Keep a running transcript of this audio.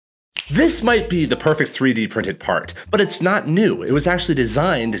This might be the perfect 3D printed part, but it's not new. It was actually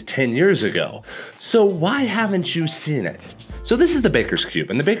designed 10 years ago. So why haven't you seen it? So this is the BakerCube,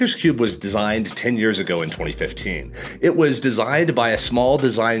 and the BakerCube was designed 10 years ago in 2015. It was designed by a small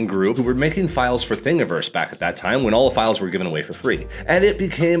design group who were making files for Thingiverse back at that time when all the files were given away for free. And it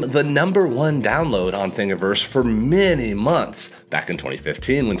became the #1 download on Thingiverse for many months back in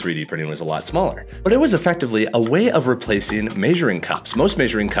 2015 when 3D printing was a lot smaller. But it was effectively a way of replacing measuring cups. Most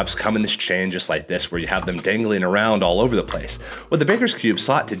measuring cups come in this chain just like this, where you have them dangling around all over the place. What the BakerCube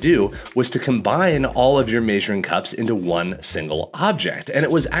sought to do was to combine all of your measuring cups into one single object. And it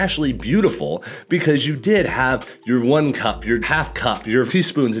was actually beautiful because you did have your 1 cup, your half cup, your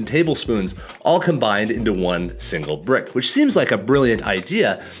teaspoons and tablespoons all combined into one single brick, which seems like a brilliant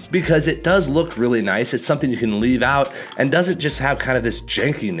idea because it does look really nice. It's something you can leave out and doesn't just have kind of this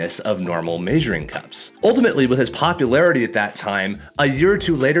jankiness of normal measuring cups. Ultimately, with its popularity at that time, a year or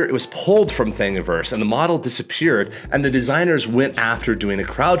two later, it was pulled from Thingiverse and the model disappeared, and the designers went after doing a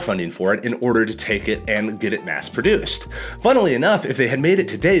crowdfunding for it in order to take it and get it mass produced. Funnily enough, if they had made it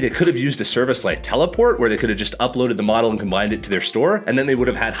today, they could have used a service like Teleport, where they could have just uploaded the model and combined it to their store, and then they would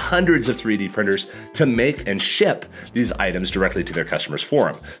have had hundreds of 3D printers to make and ship these items directly to their customers for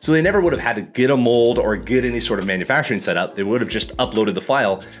them. So they never would have had to get a mold or get any sort of manufacturing setup. They would have just uploaded the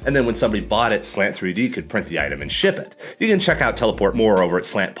file, and then when somebody bought it, Slant 3D could print the item and ship it. You can check out Teleport more over at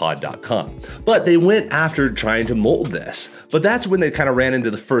slantpod.com. But they went after trying to mold this. But that's when they kind of ran into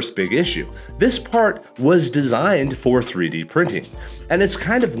the first big issue. This part was designed for 3D printing. And it's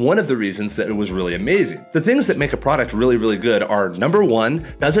kind of one of the reasons that it was really amazing. The things that make a product really, really good are, #1,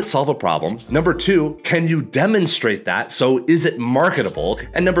 does it solve a problem? #2, can you demonstrate that? So is it marketable?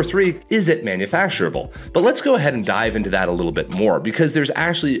 And #3, is it manufacturable? But let's go ahead and dive into that a little bit more, because there's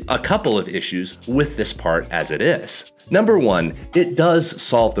actually a couple of issues with this part as it is. #1, it does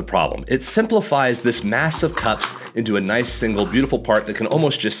solve the problem. It simplifies this mass of cups into a nice single beautiful part that can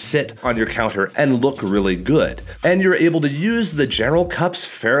almost just sit on your counter and look really good. And you're able to use the general cups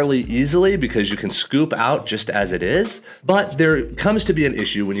fairly easily because you can scoop out just as it is, but there comes to be an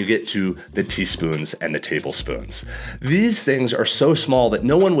issue when you get to the teaspoons and the tablespoons. These things are so small that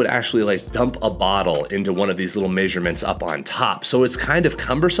no one would actually like dump a bottle into one of these little measurements up on top. So it's kind of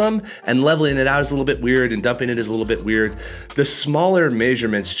cumbersome, and leveling it out is a little bit weird and dumping it is a little bit weird. The smaller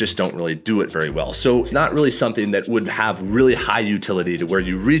measurements just don't really do it very well. So it's not really something that would have really high utility to where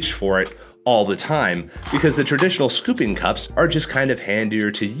you reach for it all the time, because the traditional scooping cups are just kind of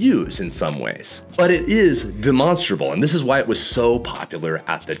handier to use in some ways. But it is demonstrable, and this is why it was so popular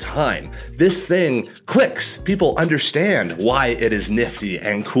at the time. This thing clicks. People understand why it is nifty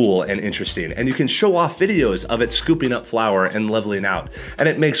and cool and interesting, and you can show off videos of it scooping up flour and leveling out, and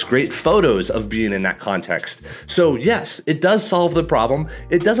it makes great photos of being in that context. So yes, it does solve the problem.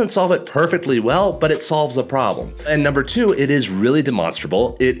 It doesn't solve it perfectly well, but it solves a problem. And #2, it is really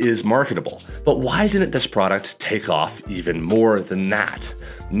demonstrable. It is marketable. But why didn't this product take off even more than that?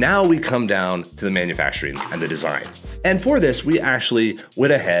 Now we come down to the manufacturing and the design. And for this, we actually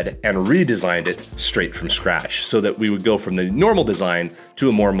went ahead and redesigned it straight from scratch so that we would go from the normal design to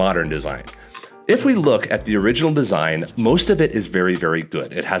a more modern design. If we look at the original design, most of it is very, very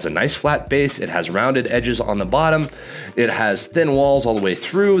good. It has a nice flat base, it has rounded edges on the bottom, it has thin walls all the way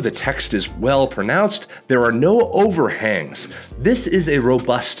through, the text is well pronounced, there are no overhangs. This is a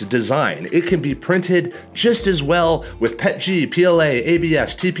robust design. It can be printed just as well with PETG, PLA,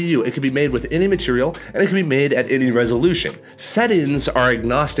 ABS, TPU. It can be made with any material, and it can be made at any resolution. Settings are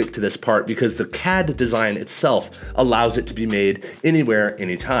agnostic to this part because the CAD design itself allows it to be made anywhere,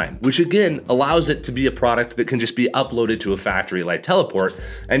 anytime, which again allows it to be a product that can just be uploaded to a factory like Teleport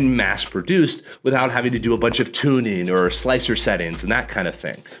and mass produced without having to do a bunch of tuning or slicer settings and that kind of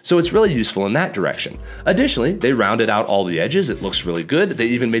thing. So it's really useful in that direction. Additionally, they rounded out all the edges. It looks really good. They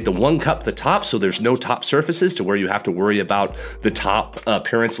even made the 1 cup the top, so there's no top surfaces to where you have to worry about the top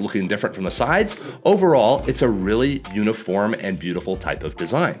appearance looking different from the sides. Overall, it's a really uniform and beautiful type of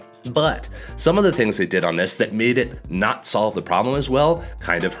design. But some of the things they did on this that made it not solve the problem as well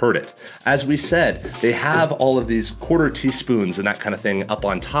kind of hurt it. As we said, they have all of these quarter teaspoons and that kind of thing up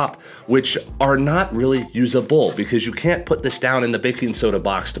on top, which are not really usable because you can't put this down in the baking soda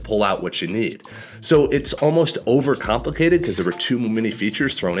box to pull out what you need. So it's almost overcomplicated because there were too many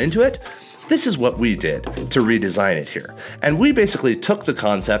features thrown into it. This is what we did to redesign it here. And we basically took the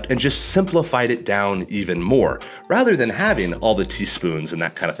concept and just simplified it down even more. Rather than having all the teaspoons and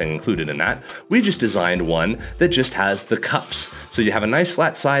that kind of thing included in that, we just designed one that just has the cups. So you have a nice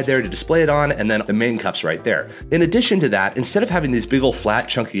flat side there to display it on, and then the main cups right there. In addition to that, instead of having these big old flat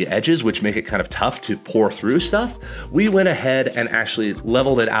chunky edges, which make it kind of tough to pour through stuff, we went ahead and actually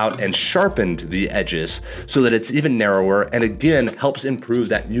leveled it out and sharpened the edges so that it's even narrower, and again helps improve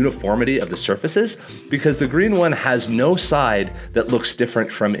that uniformity of the surfaces, because the green one has no side that looks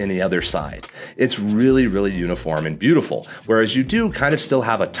different from any other side. It's really, really uniform and beautiful, whereas you do kind of still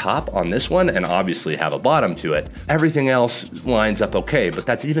have a top on this one and obviously have a bottom to it. Everything else lines up okay, but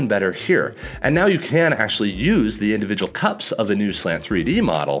that's even better here. And now you can actually use the individual cups of the new Slant 3D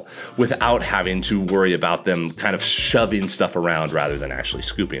model without having to worry about them kind of shoving stuff around rather than actually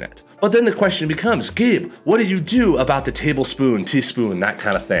scooping it. But then the question becomes, Gabe, what do you do about the tablespoon, teaspoon, that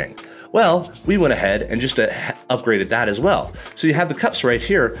kind of thing? Well, we went ahead and just upgraded that as well. So you have the cups right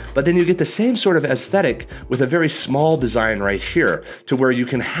here, but then you get the same sort of aesthetic with a very small design right here, to where you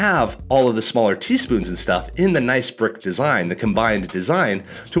can have all of the smaller teaspoons and stuff in the nice brick design, the combined design,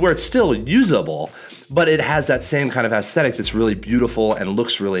 to where it's still usable, but it has that same kind of aesthetic that's really beautiful and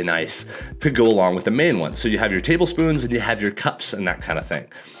looks really nice to go along with the main one. So you have your tablespoons and you have your cups and that kind of thing.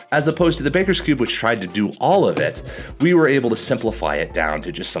 As opposed to the BakerCube, which tried to do all of it, we were able to simplify it down to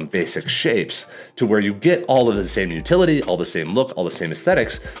just some basic shapes to where you get all of the same utility, all the same look, all the same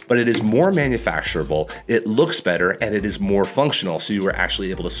aesthetics, but it is more manufacturable, it looks better, and it is more functional, so you were actually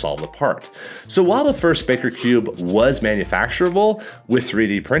able to solve the part. So while the first BakerCube was manufacturable with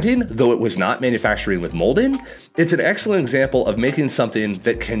 3D printing, though it was not manufacturing with molding, it's an excellent example of making something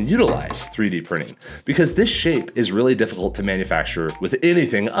that can utilize 3D printing, because this shape is really difficult to manufacture with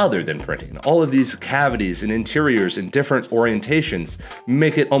anything other than printing. All of these cavities and interiors and different orientations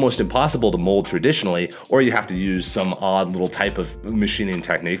make it almost impossible to mold traditionally, or you have to use some odd little type of machining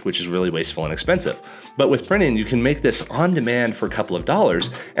technique, which is really wasteful and expensive. But with printing, you can make this on demand for a couple of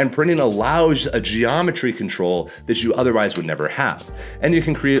dollars, and printing allows a geometry control that you otherwise would never have. And you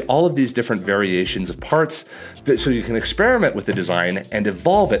can create all of these different variations of parts so you can experiment with the design and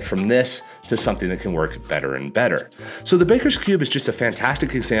evolve it from this to something that can work better and better. So the BakerCube is just a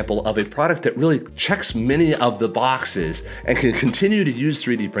fantastic example of a product that really checks many of the boxes and can continue to use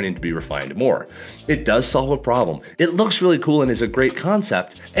 3D printing to be refined more. It does solve a problem. It looks really cool and is a great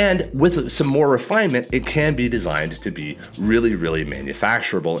concept, and with some more refinement, it can be designed to be really, really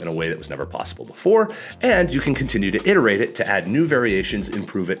manufacturable in a way that was never possible before, and you can continue to iterate it to add new variations,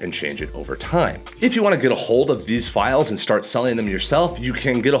 improve it, and change it over time. If you want to get a hold of these files and start selling them yourself, you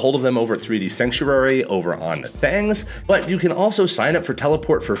can get a hold of them over at 3D Sanctuary over on Thangs, but you can also sign up for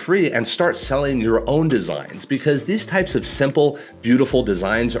Teleport for free and start selling your own designs, because these types of simple, beautiful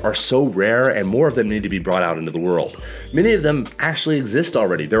designs are so rare and more of them need to be brought out into the world. Many of them actually exist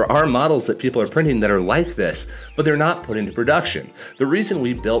already. There are models that people are printing that are like this, but they're not put into production. The reason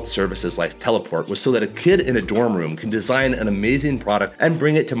we built services like Teleport was so that a kid in a dorm room can design an amazing product and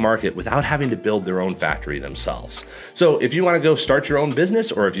bring it to market without having to build their own factory themselves. So if you want to go start your own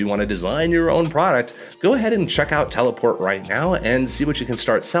business, or if you want to design your own product, go ahead and check out Teleport right now and see what you can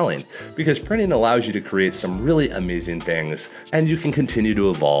start selling, because printing allows you to create some really amazing things, and you can continue to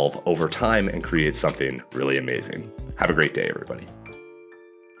evolve over time and create something really amazing. Have a great day, everybody.